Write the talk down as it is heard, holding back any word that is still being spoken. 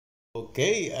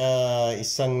Okay,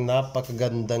 isang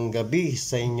napakagandang gabi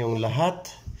sa inyong lahat.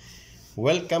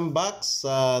 Welcome back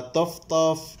sa Tof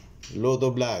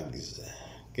Lodo Vlogs.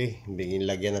 Okay,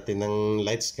 bigyan lagyan natin ng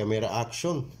lights, camera,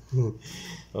 action.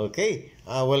 Okay,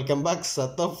 welcome back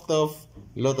sa Tof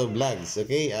Lodo Vlogs.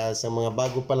 Okay, sa mga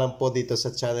bago pa lang po dito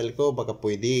sa channel ko, baka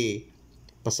pwede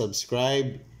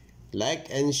pa-subscribe, like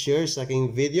and share sa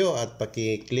aking video at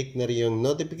paki-click na rin yung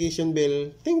notification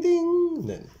bell. Ting ting!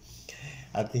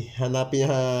 At hanapin,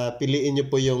 piliin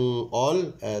nyo po yung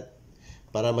all at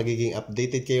para magiging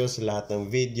updated kayo sa lahat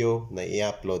ng video na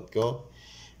i-upload ko.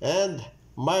 And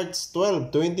March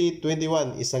 12,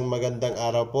 2021, isang magandang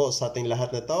araw po sa ating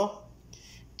lahat na to.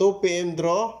 2 PM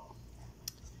draw,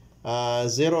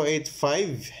 085.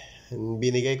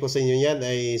 Binigay ko sa inyo yan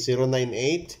ay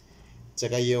 098.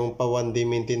 Tsaka yung pa 1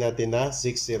 diminti natin na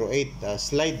 608.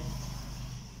 Slide.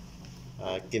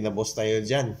 Kinabos tayo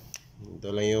dyan.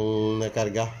 Ito lang yung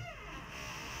nakarga.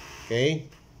 Okay.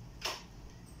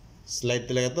 Slide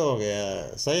talaga to.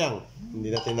 Kaya sayang. Hindi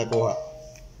natin nakuha.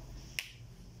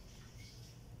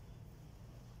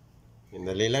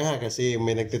 Hinali lang ha. Kasi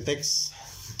may nagtitext.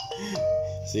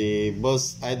 Si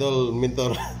Boss Idol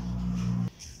Mentor.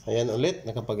 Ayan ulit.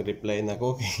 Nakapag-reply na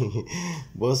ako.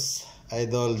 Boss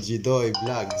Idol Jidoy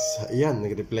Vlogs. Ayan.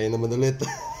 Nag-reply naman ulit.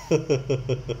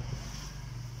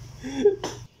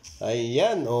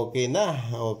 Ayan, okay na.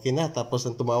 Okay na. Tapos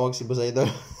ang tumawag si Boss Idol.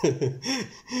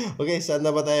 Okay, saan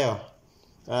na ba tayo?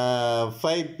 5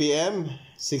 PM,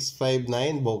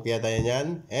 659. Bokya tayo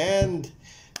niyan. And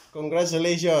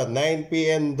congratulations, 9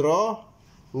 PM draw,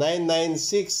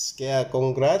 996. Kaya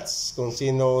congrats kung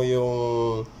sino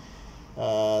yung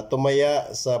tumaya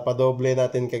sa padoble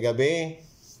natin kagabi.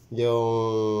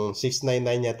 Yung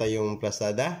 699 yata yung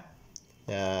plastada.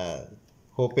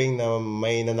 Hoping na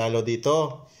may nanalo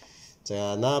dito.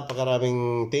 Kaya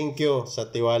napakaraming thank you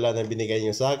sa tiwala na binigay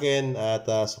nyo sa akin at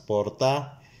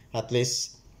suporta. At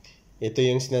least ito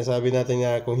yung sinasabi natin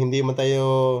na kung hindi man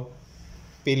tayo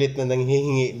pilit na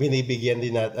nanghihingi,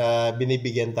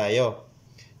 binibigyan tayo.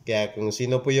 Kaya kung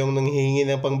sino po yung nanghihingi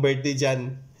ng pang birthday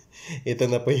dyan, ito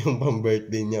na po yung pang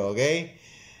birthday nyo, okay?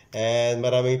 And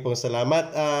maraming pong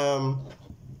salamat.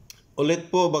 Ulit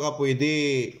po, baka pwede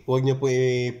huwag nyo po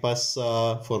i-pass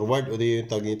forward o yung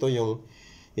tag nito, yung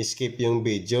skip yung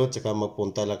video, tsaka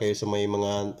magpunta lang kayo sa may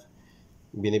mga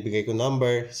binibigay ko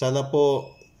number. Sana po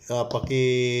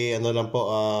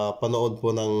panood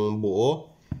po ng buo.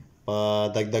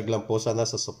 Dagdag lang po sana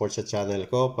sa support sa channel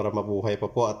ko para mabuhay pa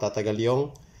po at tatagal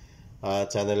yung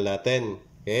channel natin.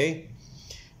 Okay?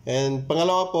 And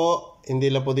pangalawa po, hindi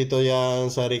lang po dito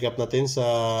yan sa recap natin sa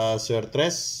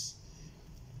Swertres.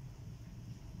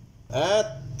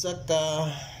 At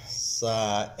saka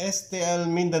sa STL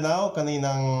Mindanao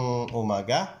kaninang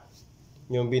umaga,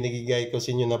 yung binigay ko sa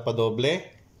inyo na padoble,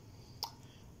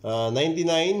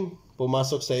 99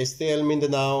 pumasok sa STL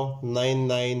Mindanao,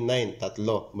 999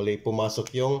 tatlo, mali pumasok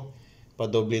yung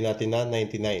padoble natin na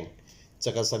 99.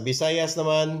 Tsaka sa Visayas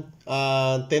naman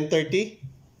 10:30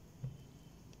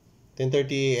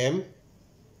 AM,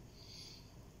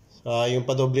 yung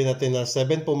padoble natin na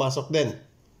 7 pumasok din.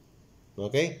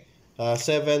 Okay,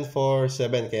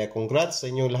 747. Kaya congrats sa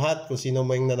inyong lahat kung sino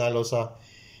mo yung nanalo sa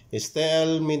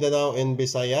STL Mindanao and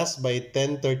Visayas by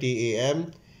 10:30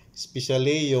 AM.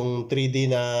 Especially yung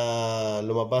 3D na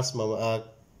lumabas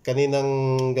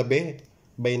kaninang gabi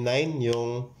by 9,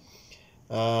 yung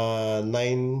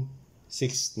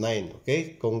 969.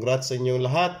 Okay, congrats sa inyong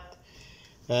lahat.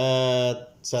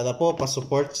 At sana po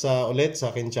pa-support ulit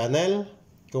sa akin channel.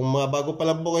 Kung mga bago pa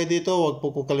lang po kayo dito, huwag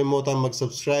po kalimutan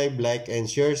mag-subscribe, like, and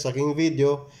share sa aking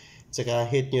video. Tsaka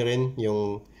hit nyo rin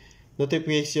yung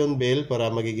notification bell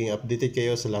para magiging updated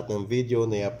kayo sa lahat ng video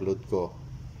na i-upload ko.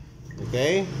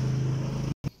 Okay?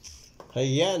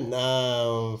 Ayan.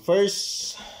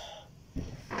 First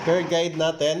pair guide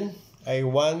natin ay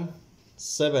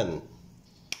 1-7.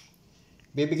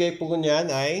 Bibigay po ko niyan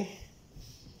ay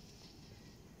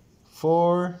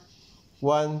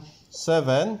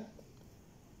 4-1-7.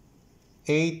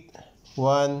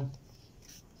 817.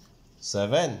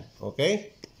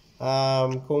 Okay?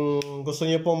 Kung gusto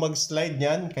niyo pong mag-slide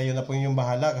niyan, kayo na po yung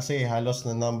bahala kasi halos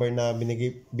na number na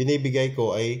binibigay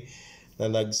ko ay na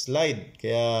nag-slide.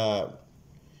 Kaya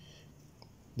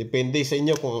depende sa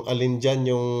inyo kung alin dyan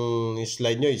yung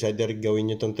slide nyo. Is either gawin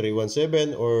nyo itong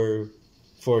 317 or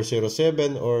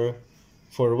 407 or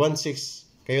 416.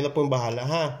 Kayo na po yung bahala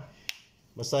ha.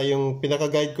 Basta yung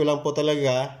pinaka-guide ko lang po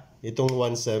talaga itong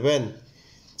 17.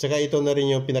 Tsaka ito na rin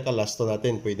yung pinaka-lasto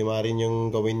natin. Pwede ma rin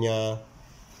yung gawin niya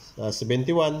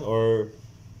 71 or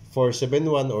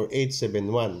 471 or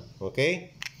 871.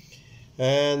 Okay?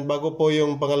 And bago po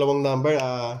yung pangalawang number,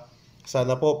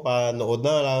 sana po panood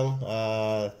na lang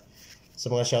sa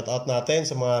mga shoutout natin,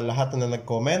 sa mga lahat na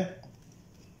nag-comment.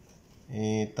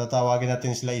 Tatawagin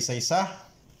natin sila isa-isa.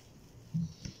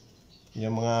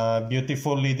 Yung mga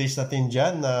beautiful ladies natin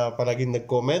dyan na palaging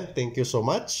nag-comment, thank you so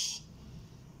much.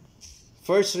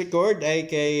 First record ay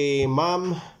kay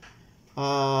Ma'am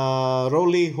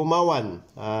Rolly Humawan,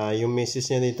 yung misis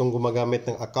niya nitong gumagamit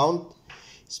ng account.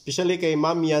 Especially kay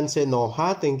Ma'am Yanse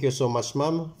Noha, thank you so much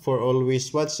ma'am for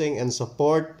always watching and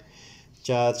support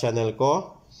sa channel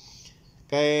ko.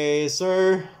 Kay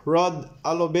Sir Rod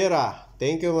Alovera,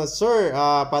 thank you much sir,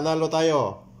 panalo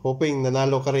tayo, hoping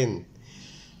nanalo ka rin.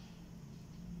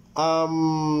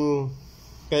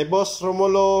 Kay Boss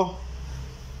Romulo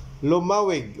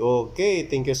Lumawig, okay,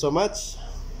 thank you so much.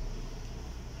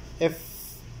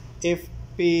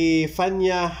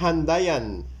 Epifania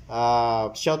Handayan,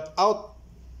 shout out,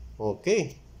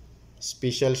 okay,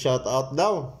 special shout out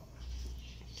daw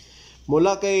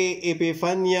mula kay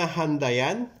Epifania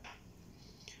Handayan.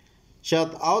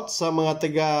 Shout out sa mga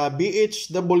taga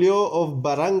BHW of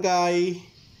Barangay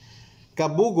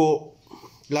Kabugo,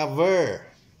 Claver,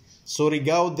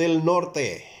 Surigao del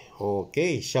Norte.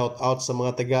 Okay, shout out sa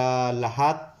mga taga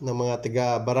lahat ng mga taga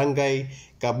Barangay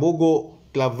Kabugo,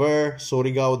 Claver,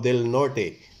 Surigao del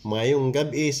Norte. Mayong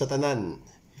gabi sa tanan.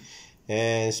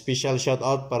 And special shout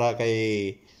out para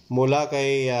mula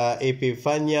kay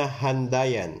Epifania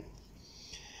Handayan.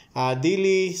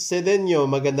 Dili Sedeño,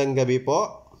 magandang gabi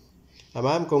po.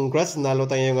 Ma'am, congrats, nalo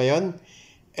tayo ngayon.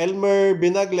 Elmer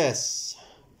Binagles.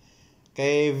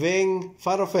 Kay Ving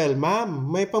Farofel,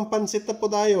 ma'am, may pampansit na po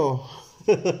tayo.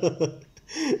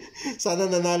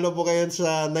 Sana nanalo po kayo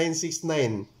sa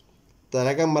 969.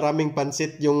 Talagang maraming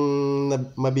pansit yung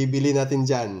mabibili natin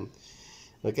dyan.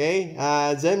 Okay?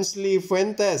 James Lee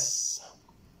Fuentes.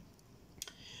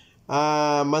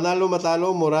 Manalo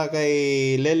matalo mura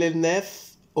kay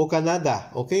Leleneth o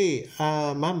Canada. Okay,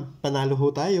 ma'am, panalo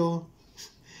ho tayo.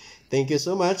 Thank you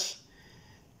so much.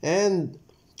 And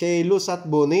kay Lusat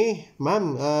Boni,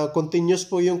 ma'am, continuous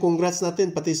po yung congrats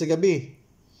natin pati sa gabi.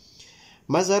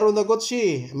 Mazaro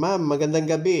Nagotshi, ma'am,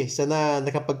 magandang gabi. Sana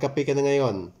nakapagkape ka na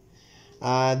ngayon.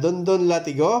 Dondon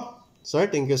Latigo, sir,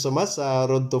 thank you so much.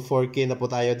 Road to 4K na po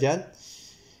tayo dyan.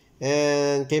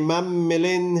 And kay Ma'am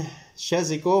Melin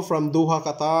Shaziko from Doha,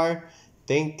 Qatar,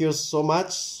 thank you so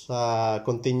much sa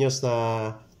continuous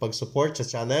na pag-support sa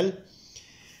channel.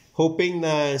 Hoping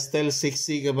na still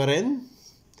sexy ka ba rin?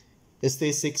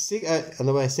 Stay sexy?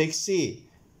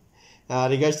 Sexy.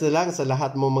 Regards na lang sa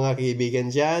lahat mong mga kaibigan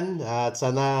dyan. At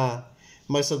sana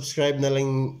mag-subscribe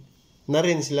na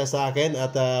rin sila sa akin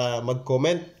at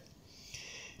mag-comment.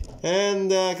 And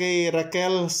kay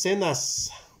Raquel Senas.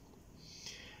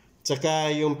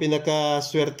 Tsaka yung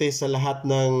pinaka-swerte sa lahat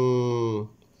ng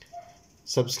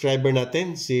subscriber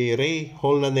natin, si Ray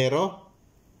Holnanero.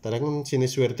 Talagang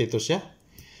siniswerte ito siya.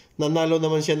 Nanalo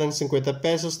naman siya ng 50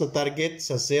 pesos na target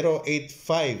sa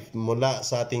 085 mula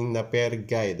sa ating na pair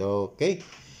guide. Okay.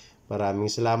 Maraming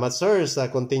salamat sir sa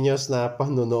continuous na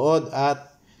panunood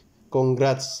at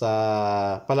congrats sa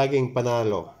palaging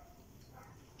panalo.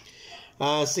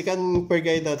 Second pair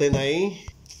guide natin ay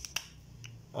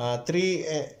 3,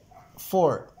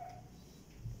 4.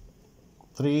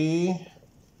 3,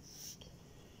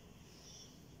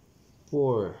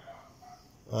 4.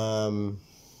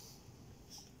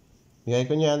 Bigay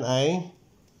ko niyan ay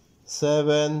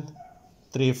 7,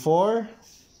 3, 4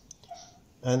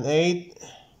 and 8,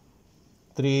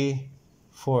 3,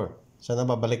 4. Sana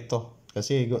babalik to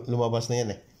kasi lumabas na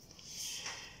yan eh.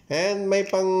 And may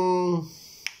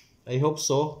I hope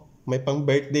so, may pang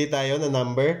birthday tayo na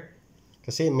number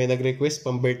kasi may nag-request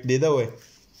pang birthday daw eh.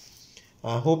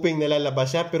 Hoping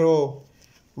nalalabas siya pero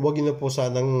huwag niyo po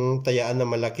sanang tayaan na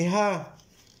malaki ha.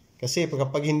 Kasi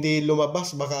kapag hindi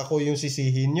lumabas, baka ako yung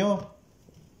sisihin nyo.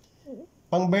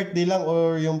 Pang birthday lang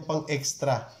or yung pang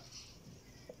extra.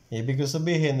 Ibig ko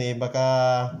sabihin baka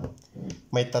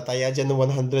may tataya dyan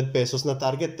ng 100 pesos na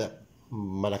target.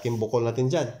 Malaking bukol natin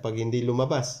dyan pag hindi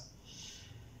lumabas.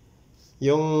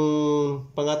 Yung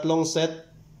pangatlong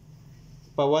set,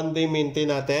 pa 1 day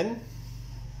maintain natin.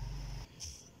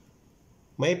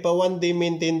 May pa 1 day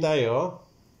maintain tayo.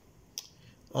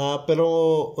 Pero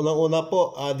unang-una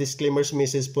po, disclaimers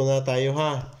message po na tayo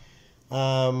ha.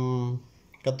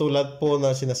 Katulad po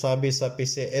na sinasabi sa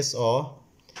PCSO,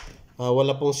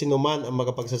 wala pong sinuman ang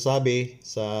makapagsasabi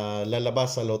sa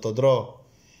lalabas sa Lotto Draw.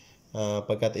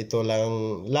 Pagkat ito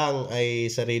lang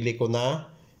ay sarili ko na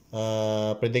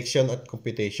prediction at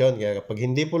computation. Kaya kapag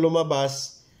hindi po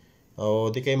lumabas,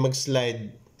 o di kayo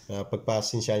mag-slide,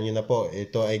 pagpasensyahan nyo na po.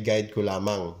 Ito ay guide ko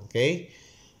lamang. Okay?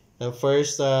 Ang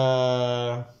first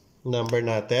number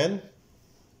natin,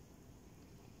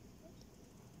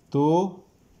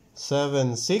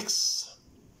 276.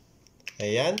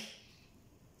 Ayan.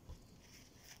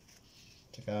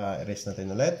 Tsaka erase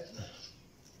natin ulit.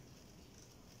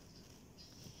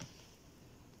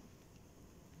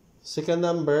 Second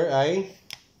number ay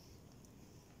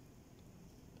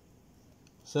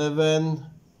 748.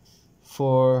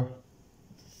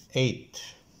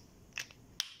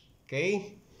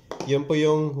 Okay? Yun po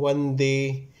yung 1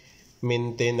 day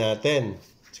maintain natin.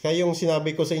 Tsaka yung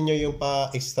sinabi ko sa inyo yung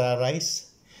pa extra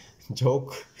rice.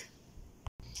 Joke.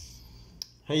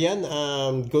 Ayan,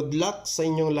 good luck sa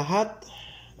inyong lahat.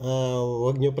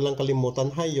 Huwag nyo palang kalimutan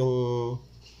ha yung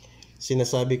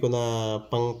sinasabi ko na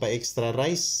pang pa extra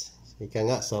rice. Ika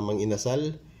nga sa mang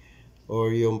inasal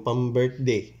or yung pang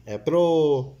birthday. Pero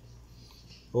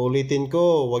ulitin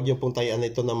ko, huwag nyo pong tayaan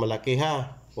ito na malaki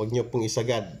ha. Huwag nyo pong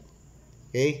isagad.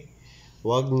 Okay?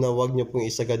 Huwag nyo pong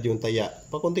isagad yung taya.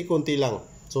 Pakunti-kunti lang.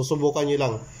 Susubukan nyo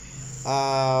lang.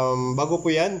 Bago po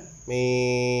yan,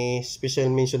 may special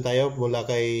mention tayo mula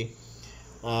kay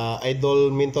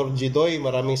Idol Mentor Jidoy.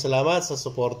 Maraming salamat sa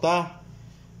suporta.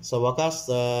 Sa wakas,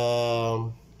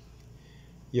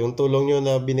 yung tulong nyo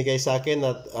na binigay sa akin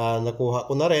at nakuha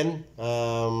ko na rin.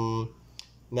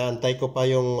 Naantay ko pa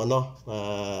yung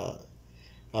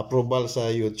approval sa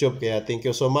YouTube. Kaya thank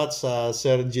you so much sa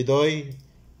Sir Jidoy,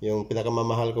 yung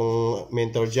pinakamamahal kong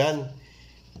mentor dyan.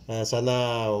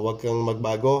 Sana wag kang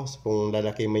magbago kung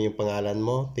lalaki man yung pangalan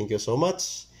mo. Thank you so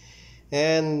much.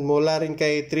 And mula rin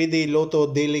kay 3D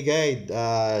Lotto Daily Guide,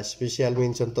 special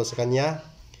mention to sa kanya.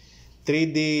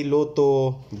 3D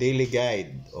Lotto Daily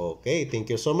Guide. Okay, thank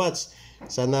you so much.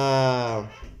 Sana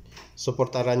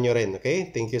suportaran nyo rin. Okay,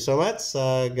 thank you so much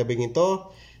sa gabing ito.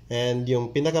 And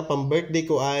yung pinaka pang birthday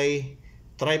ko ay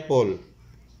triple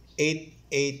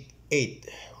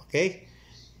 888. Okay?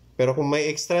 Pero kung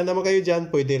may extra naman kayo dyan,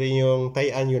 pwede rin yung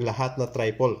tayan yung lahat na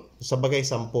triple. Sa bagay,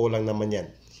 10 lang naman yan.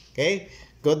 Okay?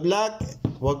 Good luck.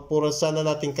 Huwag puro sana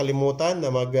natin kalimutan na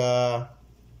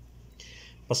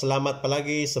pasalamat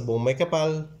palagi sa buong may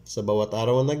kapal, sa bawat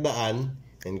araw na nagdaan.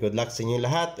 And good luck sa inyo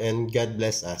lahat and God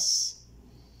bless us.